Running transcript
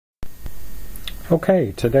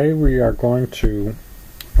Okay, today we are going to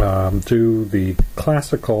do the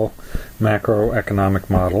classical macroeconomic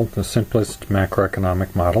model, the simplest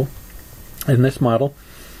macroeconomic model. And this model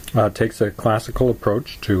takes a classical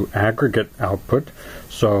approach to aggregate output.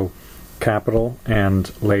 So capital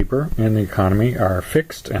and labor in the economy are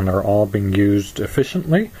fixed and are all being used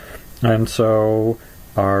efficiently. And so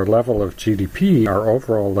our level of GDP, our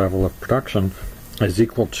overall level of production, is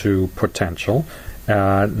equal to potential.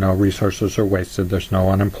 No resources are wasted, there's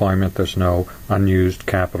no unemployment, there's no unused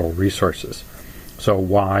capital resources. So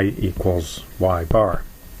Y equals Y bar.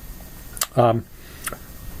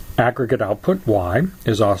 Aggregate output, Y,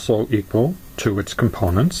 is also equal to its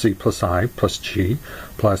components, C plus I plus G,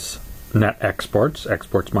 plus net exports,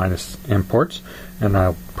 exports minus imports, and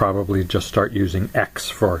I'll probably just start using X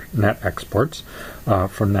for net exports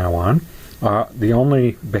from now on. The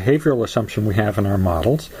only behavioral assumption we have in our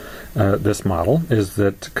models, this model, is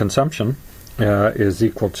that consumption is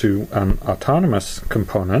equal to an autonomous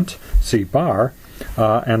component, C bar,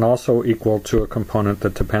 and also equal to a component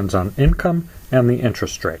that depends on income and the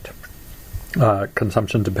interest rate.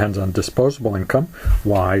 Consumption depends on disposable income,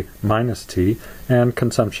 Y minus T, and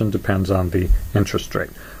consumption depends on the interest rate.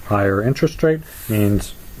 Higher interest rate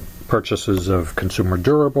means purchases of consumer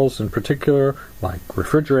durables in particular, like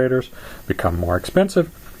refrigerators, become more expensive,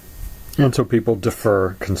 and so people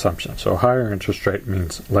defer consumption. So higher interest rate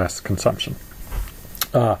means less consumption.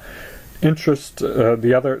 The interest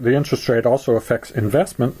rate also affects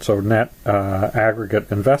investment, so net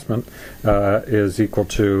aggregate investment is equal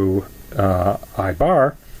to I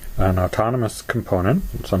bar, an autonomous component,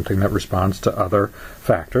 something that responds to other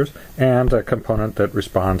factors, and a component that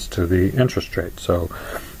responds to the interest rate. So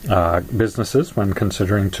businesses, when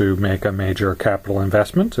considering to make a major capital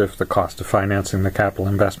investment, if the cost of financing the capital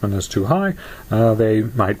investment is too high, they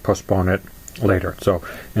might postpone it later. So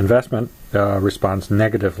investment responds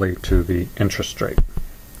negatively to the interest rate.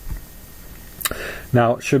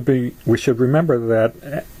 Now, we should remember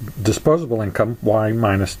that disposable income, Y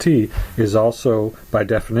minus T, is also, by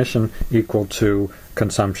definition, equal to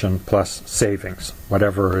consumption plus savings.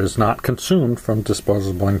 Whatever is not consumed from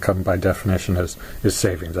disposable income, by definition, is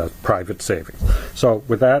savings, private savings. So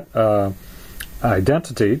with that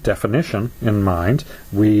definition in mind,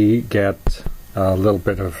 we get a little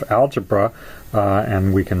bit of algebra,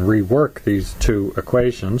 and we can rework these two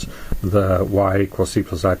equations, the Y equals C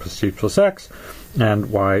plus I plus T plus X,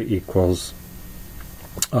 and Y equals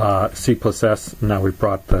C plus S. Now we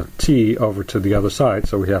brought the T over to the other side,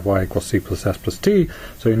 so we have Y equals C plus S plus T.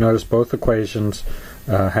 So you notice both equations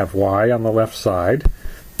have Y on the left side,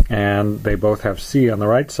 and they both have C on the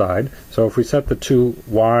right side. So if we set the two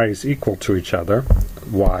Y's equal to each other,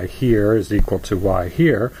 Y here is equal to Y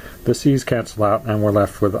here, the C's cancel out, and we're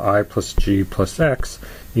left with I plus G plus X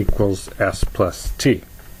equals S plus T.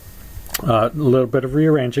 A little bit of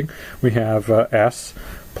rearranging. We have S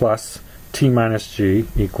plus T minus G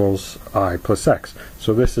equals I plus X.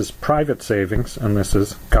 So this is private savings, and this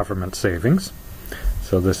is government savings.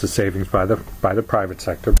 So this is savings by the private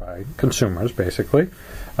sector, by consumers, basically,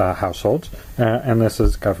 households, and this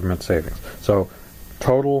is government savings. So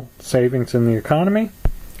total savings in the economy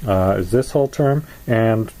is this whole term,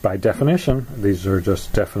 and by definition, these are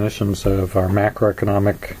just definitions of our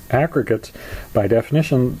macroeconomic aggregates. By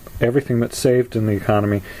definition, everything that's saved in the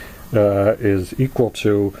economy is equal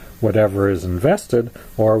to whatever is invested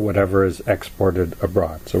or whatever is exported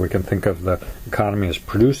abroad. So we can think of the economy as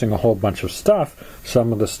producing a whole bunch of stuff.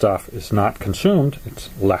 Some of the stuff is not consumed, it's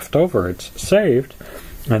left over, it's saved,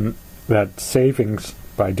 and that savings,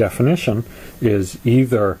 by definition, is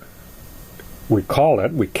either we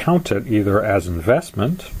count it either as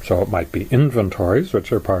investment, so it might be inventories,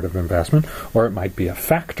 which are part of investment, or it might be a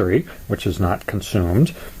factory, which is not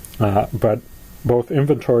consumed. But both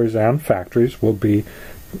inventories and factories will be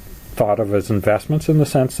thought of as investments in the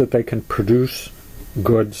sense that they can produce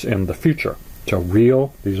goods in the future. So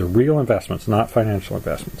these are real investments, not financial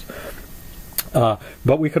investments.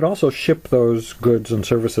 But we could also ship those goods and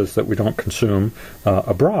services that we don't consume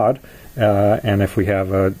abroad, and if we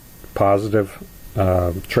have a positive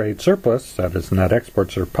trade surplus, that is, net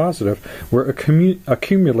exports are positive, we're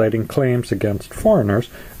accumulating claims against foreigners,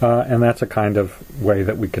 and that's a kind of way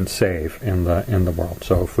that we can save in the world.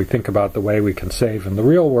 So if we think about the way we can save in the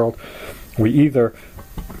real world, we either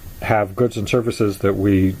have goods and services that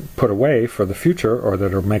we put away for the future or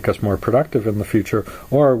that will make us more productive in the future,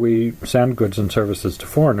 or we send goods and services to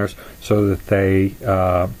foreigners so that they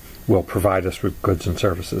will provide us with goods and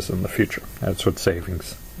services in the future. That's what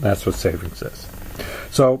savings is.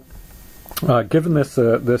 So Given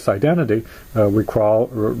this identity,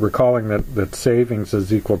 recalling that savings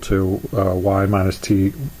is equal to y minus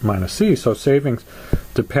t minus c, so savings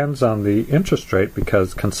depends on the interest rate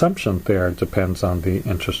because consumption there depends on the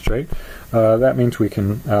interest rate. That means we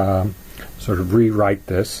can sort of rewrite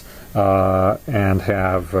this and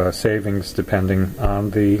have savings depending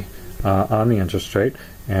on the interest rate,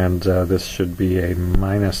 and this should be a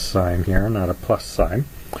minus sign here, not a plus sign.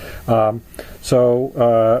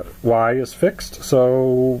 So y is fixed,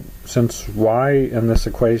 so since y in this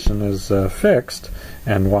equation is fixed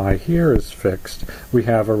and y here is fixed, we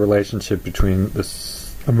have a relationship between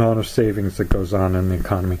this amount of savings that goes on in the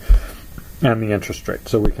economy and the interest rate.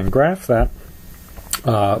 So we can graph that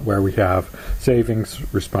where we have savings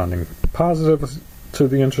responding positively to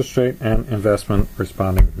the interest rate and investment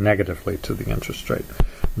responding negatively to the interest rate.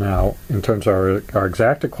 Now, in terms of our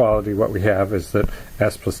exact equality, what we have is that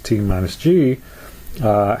s plus t minus g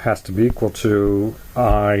has to be equal to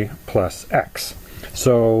I plus x.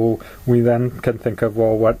 So we then can think of,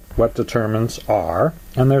 well, what determines R?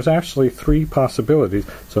 And there's actually three possibilities.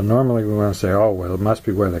 So normally we want to say, oh, well, it must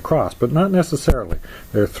be where they cross, but not necessarily.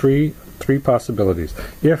 There are three possibilities.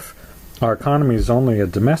 If our economy is only a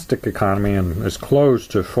domestic economy and is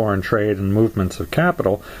closed to foreign trade and movements of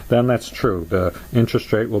capital, then that's true. The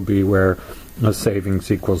interest rate will be where the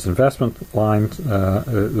savings equals investment lines,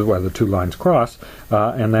 where the two lines cross,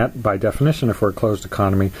 and that, by definition, if we're a closed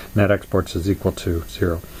economy, net exports is equal to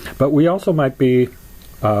 0. But we also might be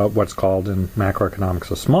what's called in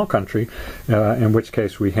macroeconomics a small country, in which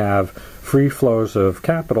case we have free flows of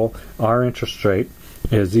capital. Our interest rate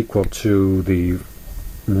is equal to the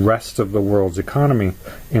rest of the world's economy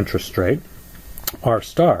interest rate, R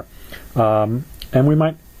star. And we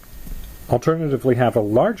might alternatively have a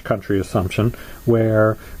large country assumption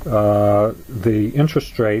where the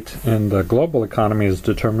interest rate in the global economy is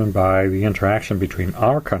determined by the interaction between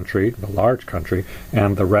our country, the large country,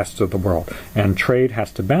 and the rest of the world. And trade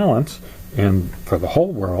has to balance for the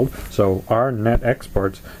whole world, so our net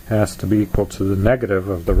exports has to be equal to the negative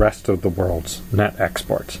of the rest of the world's net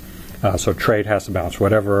exports. So trade has to balance.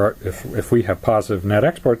 Whatever, if we have positive net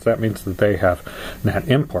exports, that means that they have net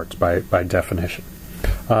imports by definition.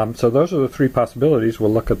 So those are the three possibilities.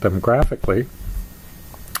 We'll look at them graphically.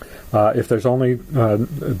 If there's only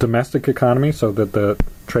domestic economy, so that the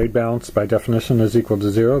trade balance by definition is equal to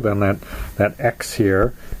 0, then that x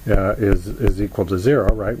here is equal to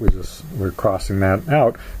 0, right? We're crossing that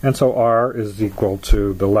out, and so R is equal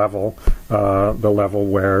to the level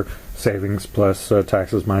where savings plus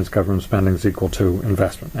taxes minus government spending is equal to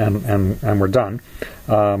investment, and we're done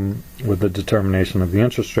with the determination of the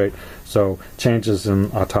interest rate. So changes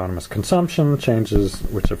in autonomous consumption, changes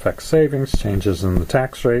which affect savings, changes in the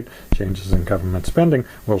tax rate, changes in government spending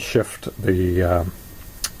will shift the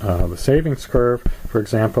savings curve, for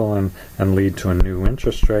example, and lead to a new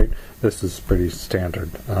interest rate. This is pretty standard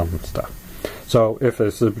stuff. So if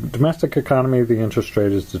it's a domestic economy, the interest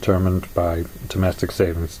rate is determined by domestic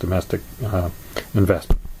savings, domestic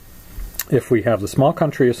investment. If we have the small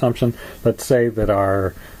country assumption, let's say that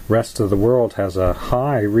our rest of the world has a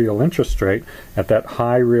high real interest rate. At that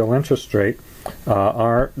high real interest rate,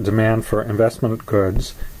 our demand for investment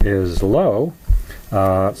goods is low.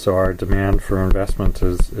 So our demand for investment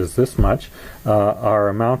is this much. Our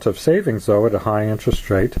amount of savings, though, at a high interest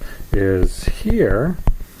rate is here.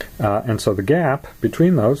 And so the gap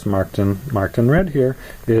between those, marked in red here,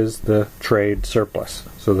 is the trade surplus.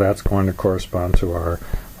 So that's going to correspond to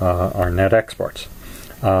our net exports.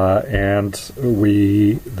 And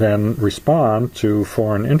we then respond to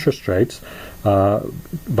foreign interest rates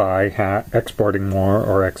by exporting more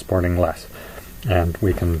or exporting less. And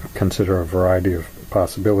we can consider a variety of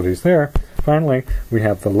possibilities there. Finally, we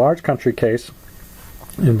have the large country case.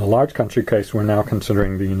 In the large country case, we're now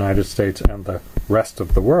considering the United States and the rest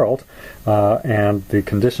of the world, and the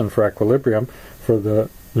condition for equilibrium for the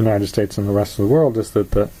United States and the rest of the world is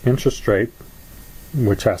that the interest rate,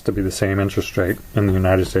 which has to be the same interest rate in the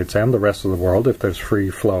United States and the rest of the world if there's free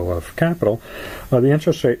flow of capital, the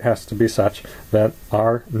interest rate has to be such that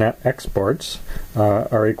our net exports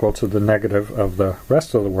are equal to the negative of the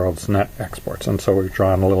rest of the world's net exports. And so we've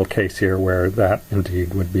drawn a little case here where that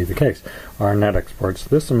indeed would be the case. Our net exports,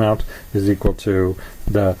 this amount, is equal to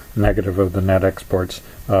the negative of the net exports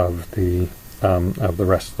of the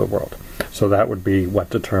rest of the world. So that would be what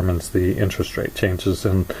determines the interest rate. Changes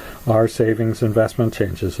in our savings investment,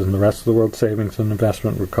 changes in the rest of the world's savings and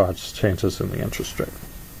investment would cause changes in the interest rate.